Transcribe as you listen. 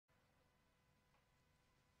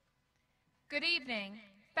Good evening,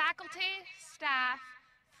 faculty, staff,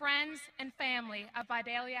 friends, and family of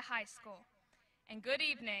Vidalia High School. And good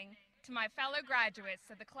evening to my fellow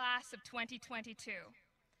graduates of the class of 2022.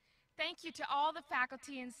 Thank you to all the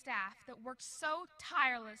faculty and staff that worked so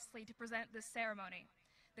tirelessly to present this ceremony.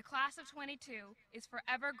 The class of 22 is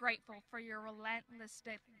forever grateful for your relentless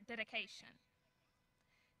dedication.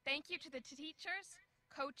 Thank you to the teachers,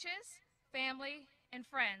 coaches, family, and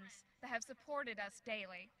friends that have supported us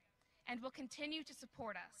daily and will continue to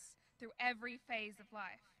support us through every phase of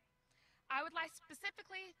life. I would like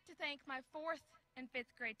specifically to thank my 4th and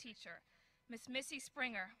 5th grade teacher, Miss Missy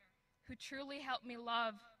Springer, who truly helped me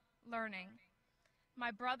love learning, my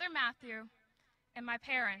brother Matthew, and my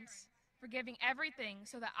parents for giving everything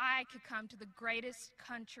so that I could come to the greatest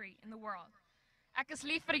country in the world. Ek is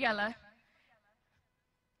lief vir julle.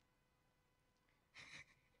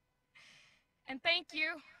 And thank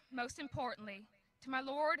you, most importantly, to my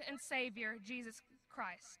Lord and Savior, Jesus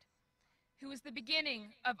Christ, who is the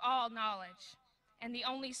beginning of all knowledge and the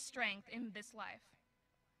only strength in this life.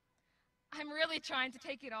 I'm really trying to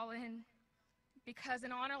take it all in because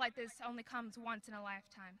an honor like this only comes once in a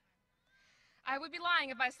lifetime. I would be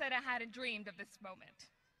lying if I said I hadn't dreamed of this moment.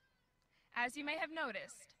 As you may have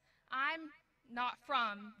noticed, I'm not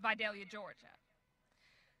from Vidalia, Georgia.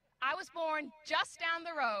 I was born just down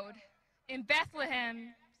the road in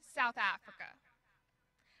Bethlehem, South Africa.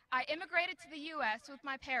 I immigrated to the U.S. with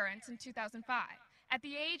my parents in 2005 at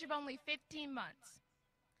the age of only 15 months.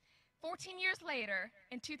 14 years later,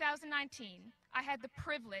 in 2019, I had the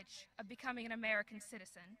privilege of becoming an American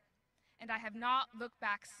citizen, and I have not looked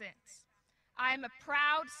back since. I am a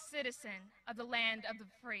proud citizen of the land of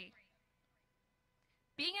the free.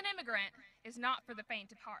 Being an immigrant is not for the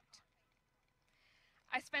faint of heart.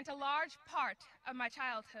 I spent a large part of my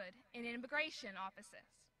childhood in immigration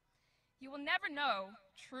offices. You will never know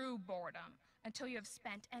true boredom until you have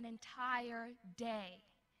spent an entire day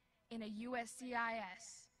in a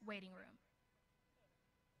USCIS waiting room.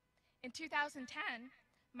 In 2010,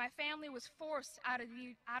 my family was forced out of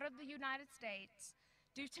the United States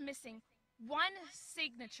due to missing one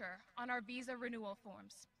signature on our visa renewal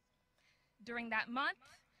forms. During that month,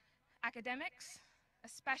 academics,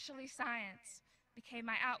 especially science, became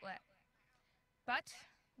my outlet. But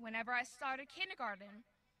whenever I started kindergarten,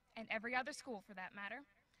 and every other school for that matter,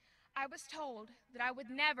 I was told that I would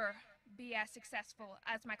never be as successful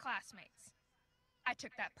as my classmates. I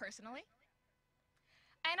took that personally.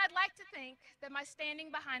 And I'd like to think that my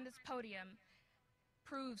standing behind this podium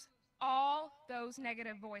proves all those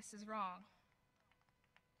negative voices wrong.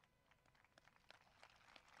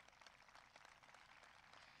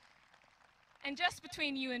 And just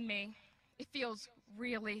between you and me, it feels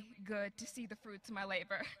really good to see the fruits of my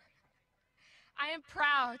labor. I am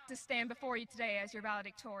proud to stand before you today as your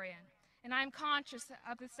valedictorian, and I am conscious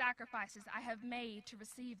of the sacrifices I have made to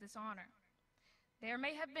receive this honor. There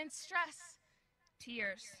may have been stress,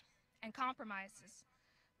 tears, and compromises,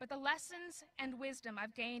 but the lessons and wisdom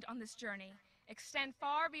I've gained on this journey extend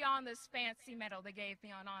far beyond this fancy medal they gave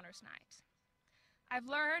me on honors night. I've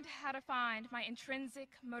learned how to find my intrinsic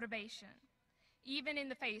motivation, even in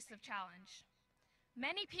the face of challenge.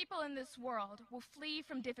 Many people in this world will flee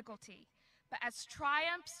from difficulty, but as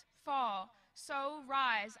triumphs fall, so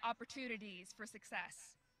rise opportunities for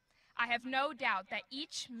success. I have no doubt that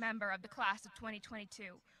each member of the class of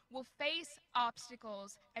 2022 will face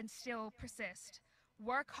obstacles and still persist,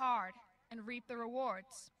 work hard, and reap the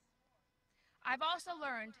rewards. I've also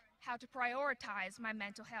learned how to prioritize my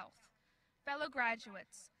mental health. Fellow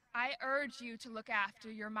graduates, I urge you to look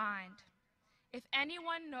after your mind. If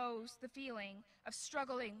anyone knows the feeling of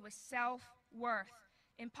struggling with self-worth,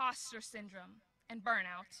 imposter syndrome, and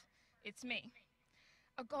burnout, it's me.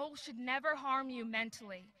 A goal should never harm you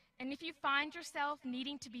mentally, and if you find yourself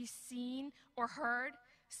needing to be seen or heard,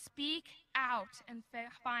 speak out and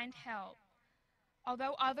find help.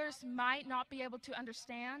 Although others might not be able to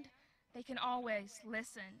understand, they can always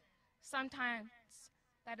listen. Sometimes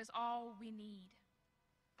that is all we need.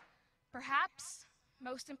 Perhaps,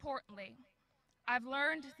 most importantly, I've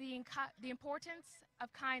learned the importance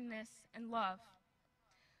of kindness and love.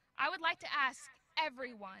 I would like to ask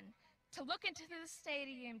everyone to look into the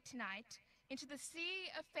stadium tonight, into the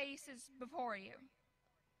sea of faces before you.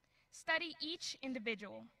 Study each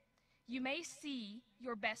individual. You may see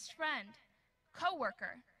your best friend,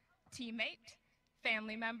 coworker, teammate,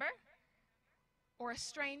 family member, or a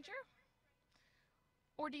stranger?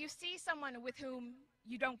 Or do you see someone with whom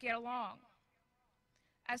you don't get along?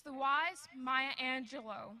 As the wise Maya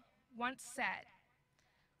Angelou once said,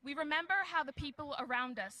 we remember how the people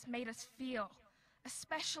around us made us feel,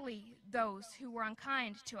 especially those who were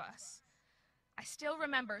unkind to us. I still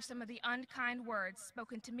remember some of the unkind words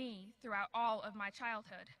spoken to me throughout all of my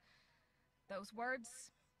childhood. Those words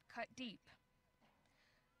cut deep.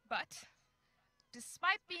 But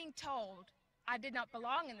despite being told I did not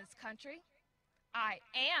belong in this country, I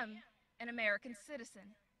am an American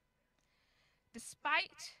citizen.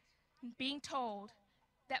 Despite being told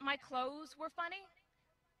that my clothes were funny,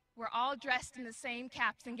 we're all dressed in the same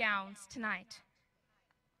caps and gowns tonight.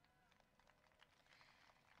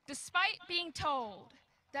 Despite being told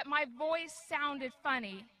that my voice sounded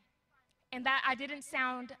funny and that I didn't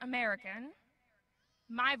sound American,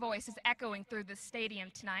 my voice is echoing through this stadium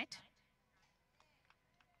tonight.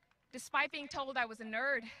 Despite being told I was a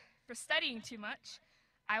nerd for studying too much,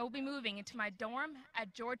 I will be moving into my dorm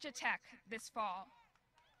at Georgia Tech this fall.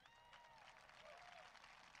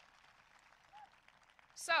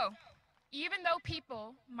 So, even though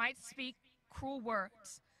people might speak cruel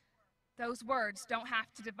words, those words don't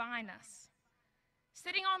have to define us.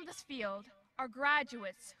 Sitting on this field are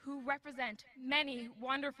graduates who represent many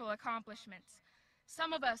wonderful accomplishments.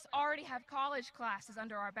 Some of us already have college classes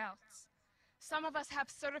under our belts. Some of us have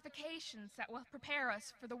certifications that will prepare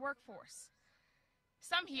us for the workforce.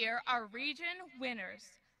 Some here are region winners,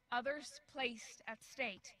 others placed at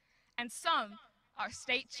state, and some are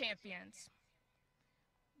state champions.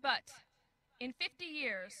 But in 50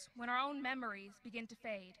 years, when our own memories begin to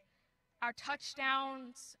fade, our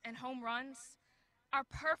touchdowns and home runs, our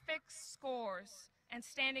perfect scores and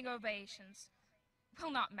standing ovations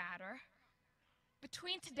will not matter.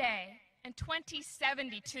 Between today and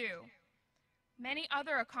 2072, many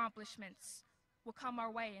other accomplishments will come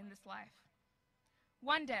our way in this life.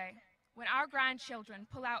 One day, when our grandchildren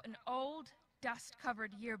pull out an old,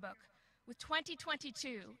 dust-covered yearbook with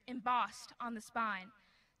 2022 embossed on the spine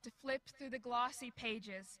to flip through the glossy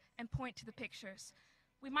pages and point to the pictures,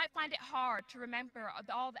 we might find it hard to remember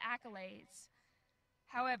all the accolades.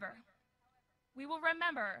 However, we will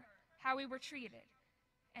remember how we were treated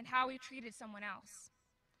and how we treated someone else.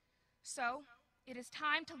 So, it is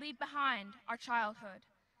time to leave behind our childhood.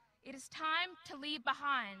 It is time to leave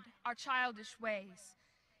behind our childish ways.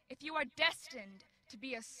 If you are destined to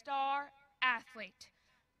be a star athlete,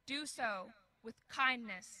 do so with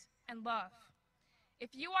kindness and love.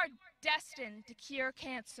 If you are destined to cure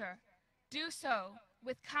cancer, do so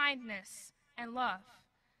with kindness and love.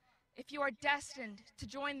 If you are destined to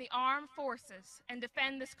join the armed forces and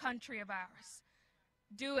defend this country of ours,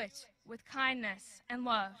 do it with kindness and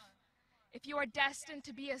love. If you are destined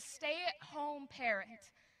to be a stay-at-home parent,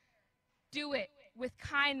 do it with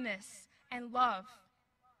kindness and love.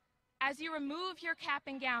 As you remove your cap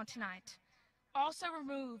and gown tonight, also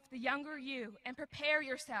remove the younger you and prepare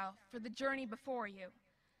yourself for the journey before you.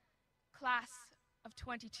 Class of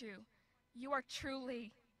 22, you are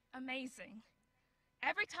truly amazing.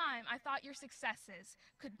 Every time I thought your successes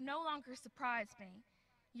could no longer surprise me,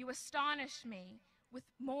 you astonished me with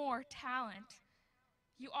more talent.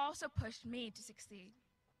 You also pushed me to succeed.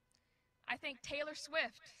 I think Taylor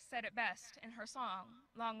Swift said it best in her song,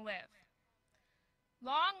 Long Live.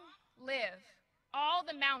 Long live all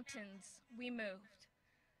the mountains we moved.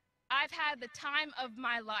 I've had the time of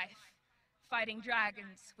my life fighting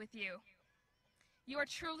dragons with you. You are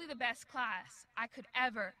truly the best class I could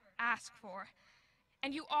ever ask for,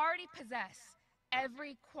 and you already possess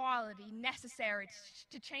every quality necessary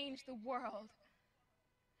to change the world.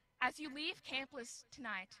 As you leave campus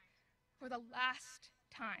tonight for the last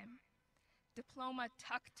time, diploma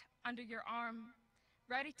tucked under your arm,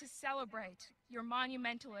 ready to celebrate your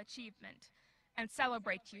monumental achievement, and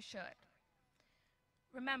celebrate you should.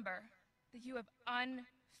 Remember that you have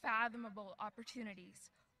unfathomable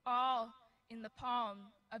opportunities, all in the palm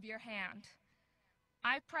of your hand.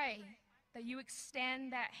 I pray that you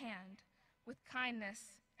extend that hand with kindness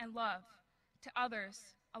and love to others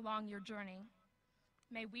along your journey.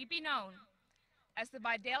 May we be known as the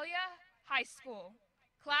Vidalia High School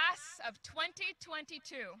Class of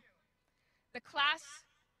 2022, the class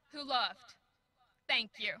who loved.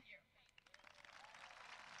 Thank you.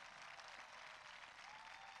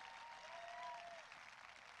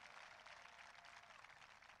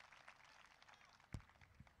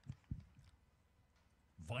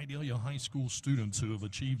 Vidalia High School students who have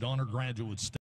achieved honor graduate status